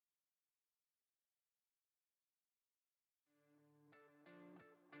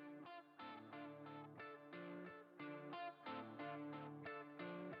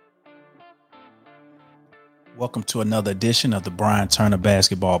Welcome to another edition of the Brian Turner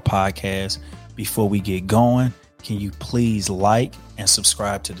Basketball Podcast. Before we get going, can you please like and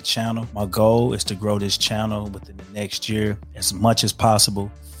subscribe to the channel? My goal is to grow this channel within the next year as much as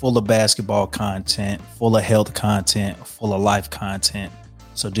possible, full of basketball content, full of health content, full of life content.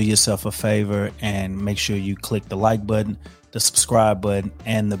 So do yourself a favor and make sure you click the like button, the subscribe button,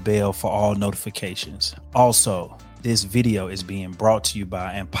 and the bell for all notifications. Also, this video is being brought to you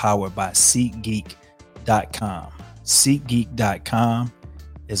by and powered by SeatGeek.com. SeatGeek.com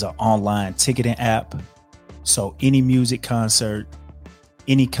is an online ticketing app. So any music concert,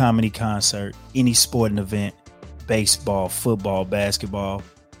 any comedy concert, any sporting event, baseball, football, basketball,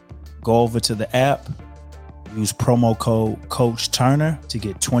 go over to the app, use promo code Coach Turner to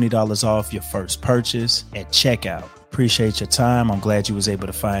get $20 off your first purchase at checkout. Appreciate your time. I'm glad you was able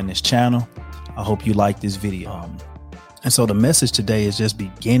to find this channel. I hope you like this video. And so the message today is just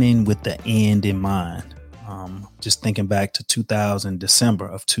beginning with the end in mind. Just thinking back to December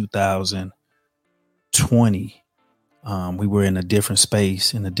of 2020. We were in a different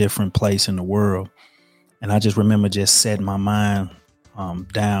space, in a different place in the world. And I just remember just setting my mind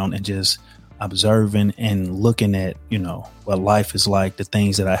down and just observing and looking at, what life is like, the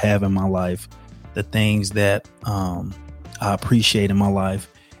things that I have in my life, the things that I appreciate in my life.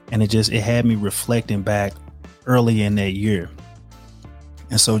 And it had me reflecting back early in that year.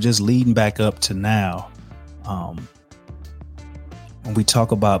 And so just leading back up to now, when we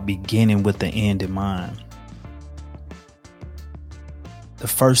talk about beginning with the end in mind, the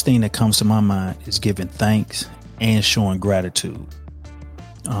first thing that comes to my mind is giving thanks and showing gratitude.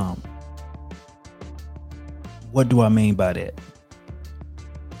 What do I mean by that?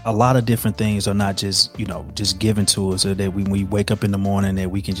 A lot of different things are not just given to us, or that when we wake up in the morning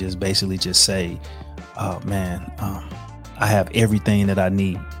that we can just basically just say, oh man, I have everything that I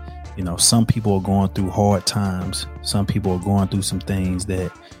need. Some people are going through hard times. Some people are going through some things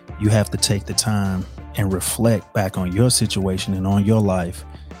that you have to take the time and reflect back on your situation and on your life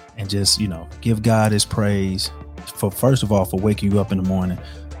and just, give God his praise for, first of all, for waking you up in the morning,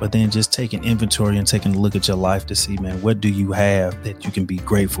 but then just taking inventory and taking a look at your life to see, man, what do you have that you can be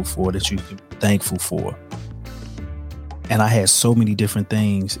grateful for, that you can be thankful for? And I had so many different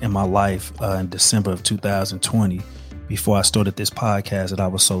things in my life in December of 2020 before I started this podcast that I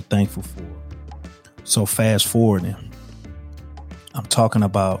was so thankful for. So fast forwarding, I'm talking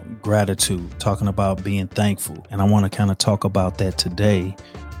about gratitude, talking about being thankful. And I want to kind of talk about that today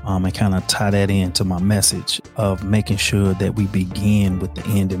and kind of tie that into my message of making sure that we begin with the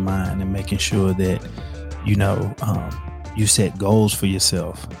end in mind and making sure that, you set goals for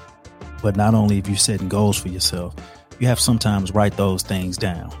yourself. But not only if you're setting goals for yourself, you have sometimes write those things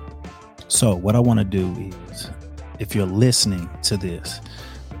down. So what I want to do is, if you're listening to this,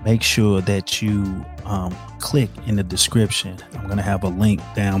 make sure that you click in the description. I'm going to have a link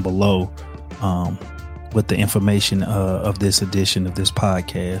down below with the information of this edition of this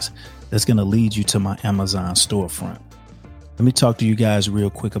podcast that's going to lead you to my Amazon storefront. Let me talk to you guys real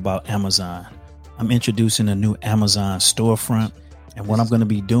quick about Amazon. I'm introducing a new Amazon storefront. And what I'm going to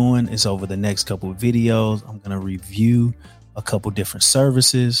be doing is over the next couple of videos, I'm going to review a couple different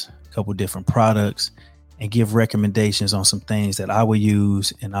services, a couple different products, and give recommendations on some things that I will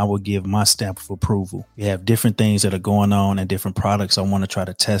use, and I will give my stamp of approval. We have different things that are going on and different products I want to try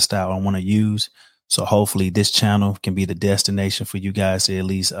to test out, I want to use. So hopefully this channel can be the destination for you guys to at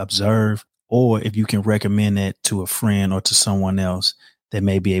least observe, or if you can recommend it to a friend or to someone else that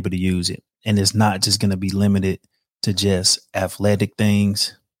may be able to use it. And it's not just going to be limited to just athletic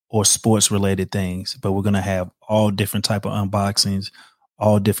things or sports related things, but we're going to have all different type of unboxings,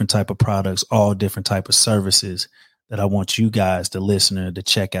 all different type of products, all different type of services that I want you guys, the listener, to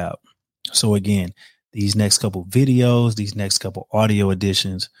check out. So again, these next couple videos, these next couple audio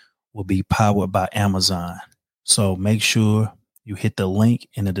editions will be powered by Amazon. So make sure you hit the link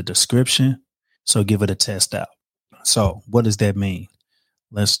in the description. So give it a test out. So what does that mean?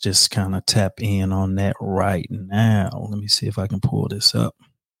 Let's just kind of tap in on that right now. Let me see if I can pull this up.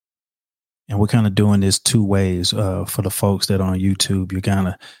 And we're kind of doing this two ways for the folks that are on YouTube.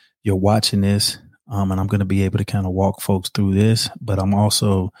 You're watching this and I'm going to be able to kind of walk folks through this. But I'm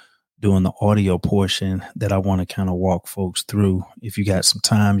also doing the audio portion that I want to kind of walk folks through. If you got some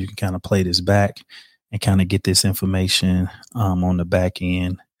time, you can kind of play this back and kind of get this information on the back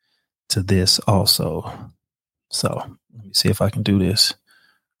end to this also. So let me see if I can do this.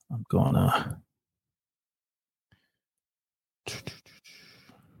 I'm going to.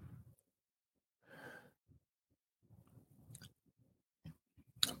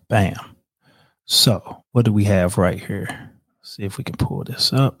 Bam. So what do we have right here? See if we can pull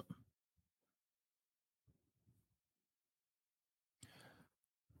this up.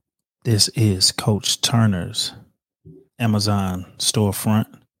 This is Coach Turner's Amazon storefront.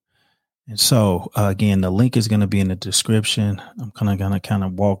 And so again, the link is going to be in the description. I'm going to kind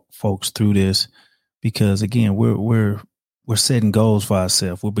of walk folks through this because again, we're setting goals for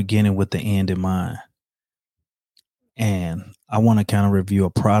ourselves. We're beginning with the end in mind. And I want to kind of review a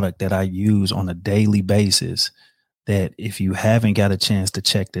product that I use on a daily basis that if you haven't got a chance to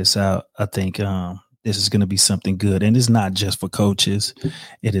check this out, I think this is going to be something good. And it's not just for coaches.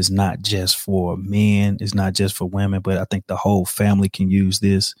 It is not just for men. It's not just for women, but I think the whole family can use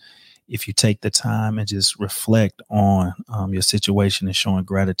this if you take the time and just reflect on your situation and showing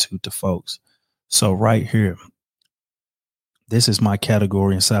gratitude to folks. So right here, this is my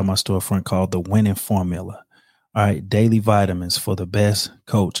category inside my storefront called the winning formula. All right, daily vitamins for the best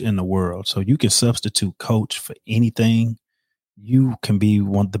coach in the world. So you can substitute coach for anything. You can be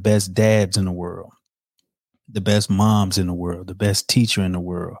one of the best dads in the world, the best moms in the world, the best teacher in the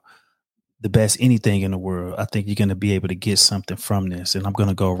world, the best anything in the world. I think you're going to be able to get something from this. And I'm going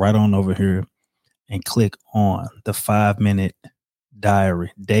to go right on over here and click on the 5-minute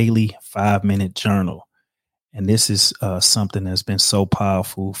diary, daily 5-minute journal. And this is something that's been so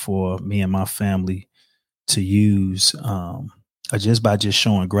powerful for me and my family to use just by just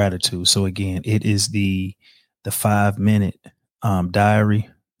showing gratitude. So again, it is the 5-minute diary,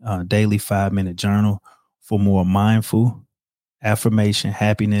 daily 5-minute journal for more mindful affirmation,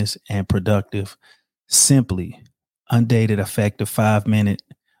 happiness, and productive, simply undated, effective 5-minute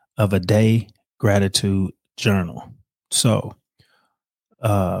of a day gratitude journal. So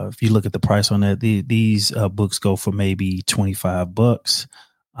if you look at the price on that, these books go for maybe $25.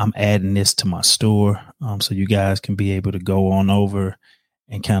 I'm adding this to my store so you guys can be able to go on over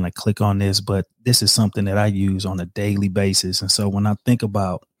and kind of click on this. But this is something that I use on a daily basis. And so when I think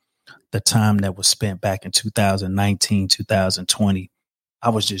about the time that was spent back in 2019, 2020, I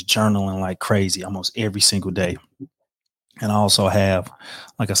was just journaling like crazy almost every single day. And I also have,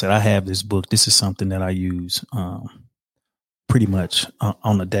 like I said, I have this book. This is something that I use pretty much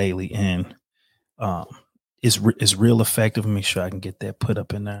on a daily, and it's real effective. Let me make sure I can get that put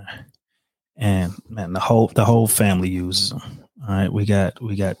up in there. And man, the whole family uses them. All right, we got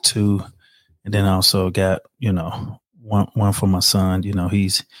two, and then I also got one for my son.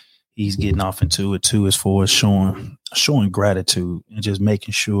 He's getting off into it too, as far as showing gratitude and just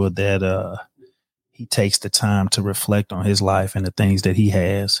making sure that he takes the time to reflect on his life and the things that he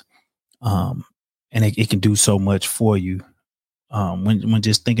has. And it can do so much for you. When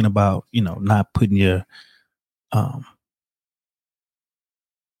just thinking about, not putting your,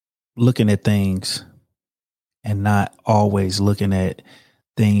 looking at things and not always looking at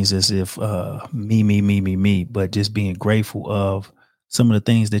things as if, me, but just being grateful of some of the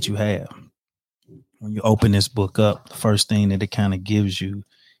things that you have. When you open this book up, the first thing that it kind of gives you,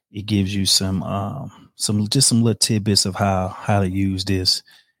 it gives you some little tidbits of how to use this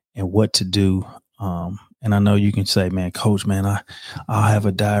and what to do. And I know you can say, man, coach, man, I'll have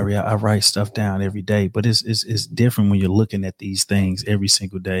a diary. I write stuff down every day, but it's different when you're looking at these things every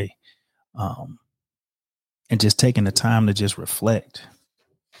single day. And just taking the time to just reflect.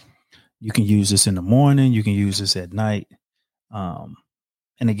 You can use this in the morning. You can use this at night.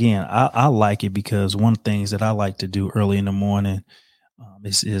 And again, I like it because one of the things that I like to do early in the morning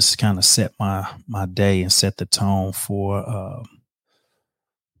is kind of set my day and set the tone for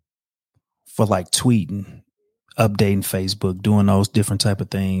like tweeting, updating Facebook, doing those different type of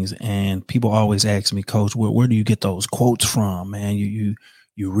things. And people always ask me, coach, where do you get those quotes from, man? You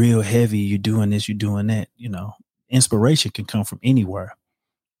real heavy, you doing this, you doing that. Inspiration can come from anywhere.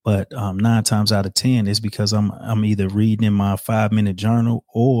 But 9 times out of 10 is because I'm either reading in my 5-minute journal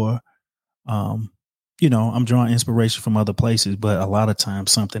or, I'm drawing inspiration from other places. But a lot of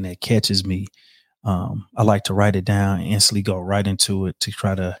times something that catches me, I like to write it down and instantly go right into it to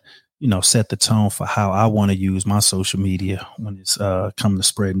try to, set the tone for how I want to use my social media when it's coming to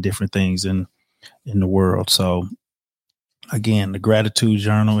spreading different things in the world. So again, the gratitude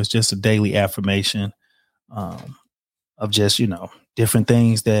journal is just a daily affirmation of just, different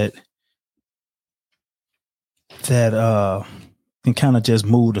things that can kind of just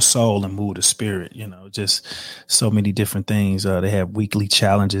move the soul and move the spirit, just so many different things. They have weekly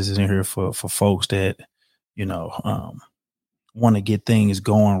challenges in here for folks that, want to get things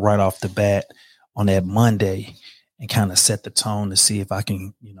going right off the bat on that Monday and kind of set the tone to see if I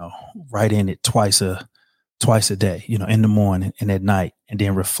can, write in it twice a day, in the morning and at night, and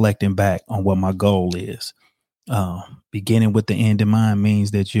then reflecting back on what my goal is. Beginning with the end in mind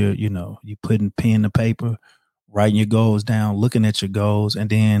means that you're putting pen to paper, writing your goals down, looking at your goals, and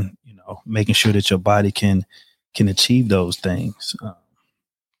then, making sure that your body can achieve those things.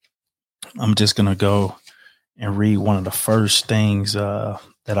 I'm just going to go and read one of the first things that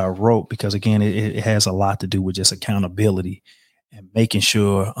I wrote, because again, it has a lot to do with just accountability and making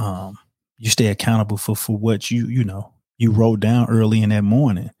sure you stay accountable for what you wrote down early in that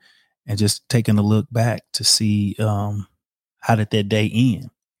morning, and just taking a look back to see how did that day end.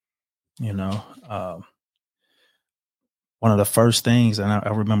 One of the first things, and I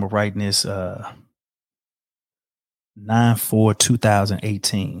remember writing this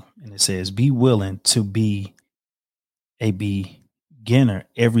 9/4/2018, and it says, "Be willing to be a beginner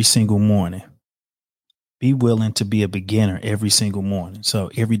every single morning." Be willing to be a beginner every single morning.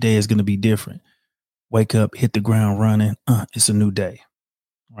 So every day is going to be different. Wake up, hit the ground running. It's a new day.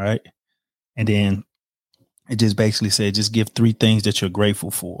 Right. And then it just basically said, just give 3 things that you're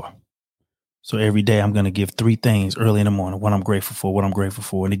grateful for. So every day I'm going to give 3 things early in the morning, what I'm grateful for.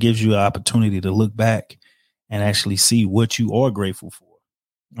 And it gives you an opportunity to look back and actually see what you are grateful for.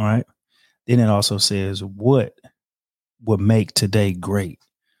 All right. Then it also says, what would make today great?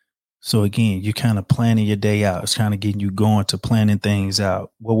 So again, you're kind of planning your day out. It's kind of getting you going to planning things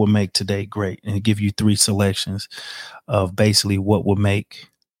out. What would make today great? And it give you 3 selections of basically what would make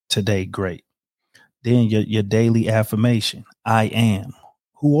today great. Then your daily affirmation. I am.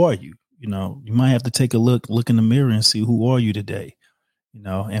 Who are you? You might have to take a look in the mirror and see, who are you today?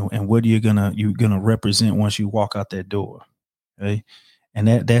 And what are you're gonna represent once you walk out that door. Okay. And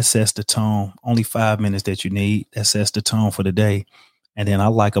that sets the tone. Only 5 minutes that you need. That sets the tone for the day. And then I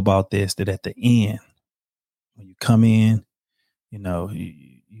like about this that at the end, when you come in, you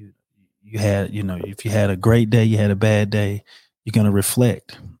had, if you had a great day, you had a bad day, you're going to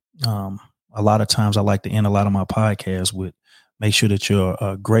reflect. A lot of times I like to end a lot of my podcasts with, make sure that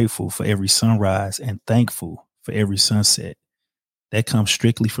you're grateful for every sunrise and thankful for every sunset. That comes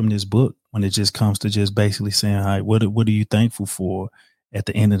strictly from this book, when it just comes to just basically saying, all right, what are you thankful for at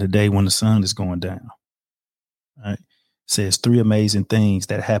the end of the day when the sun is going down? All right. Says 3 amazing things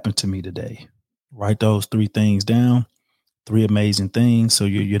that happened to me today. Write those 3 things down. 3 amazing things. So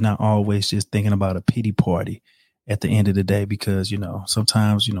you're not always just thinking about a pity party at the end of the day, because,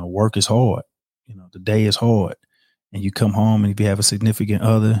 sometimes, work is hard. The day is hard, and you come home, and if you have a significant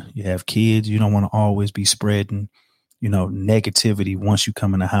other, you have kids, you don't want to always be spreading, negativity once you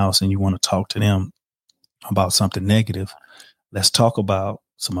come in the house and you want to talk to them about something negative. Let's talk about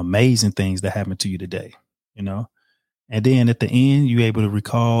some amazing things that happened to you today, And then at the end, you're able to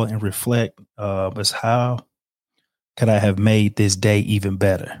recall and reflect as how could I have made this day even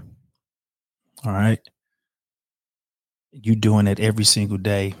better? All right. You doing it every single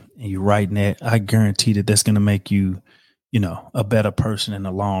day, and you writing that. I guarantee that's going to make you, a better person in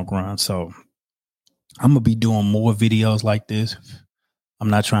the long run. So I'm going to be doing more videos like this. I'm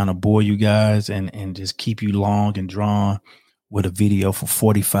not trying to bore you guys and just keep you long and drawn with a video for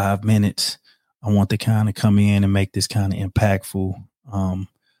 45 minutes. I want to kind of come in and make this kind of impactful.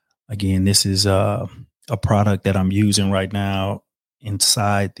 Again, this is a product that I'm using right now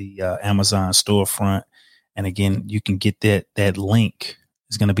inside the Amazon storefront. And again, you can get that link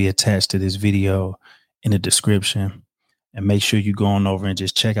is going to be attached to this video in the description. And make sure you go on over and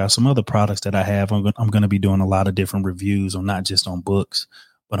just check out some other products that I have. I'm going to be doing a lot of different reviews on, not just on books,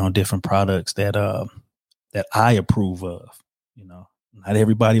 but on different products that I approve of. Not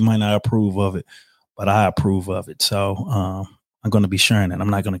everybody might not approve of it, but I approve of it. So I'm going to be sharing it. I'm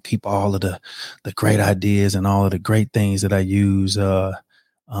not going to keep all of the great ideas and all of the great things that I use,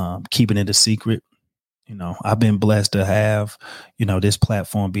 keeping it a secret. I've been blessed to have, this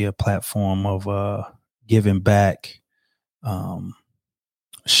platform be a platform of giving back,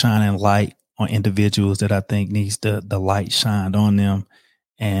 shining light on individuals that I think needs the light shined on them.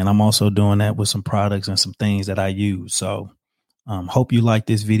 And I'm also doing that with some products and some things that I use. So hope you like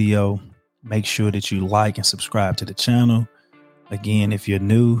this video. Make sure that you like and subscribe to the channel. Again, if you're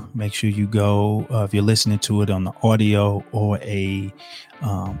new, make sure you go, if you're listening to it on the audio or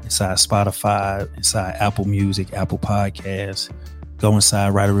inside Spotify, inside Apple Music, Apple Podcasts, go inside,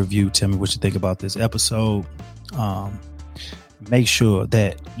 write a review. Tell me what you think about this episode. Make sure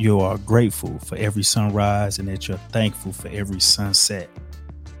that you are grateful for every sunrise and that you're thankful for every sunset.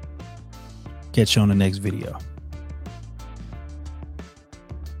 Catch you on the next video.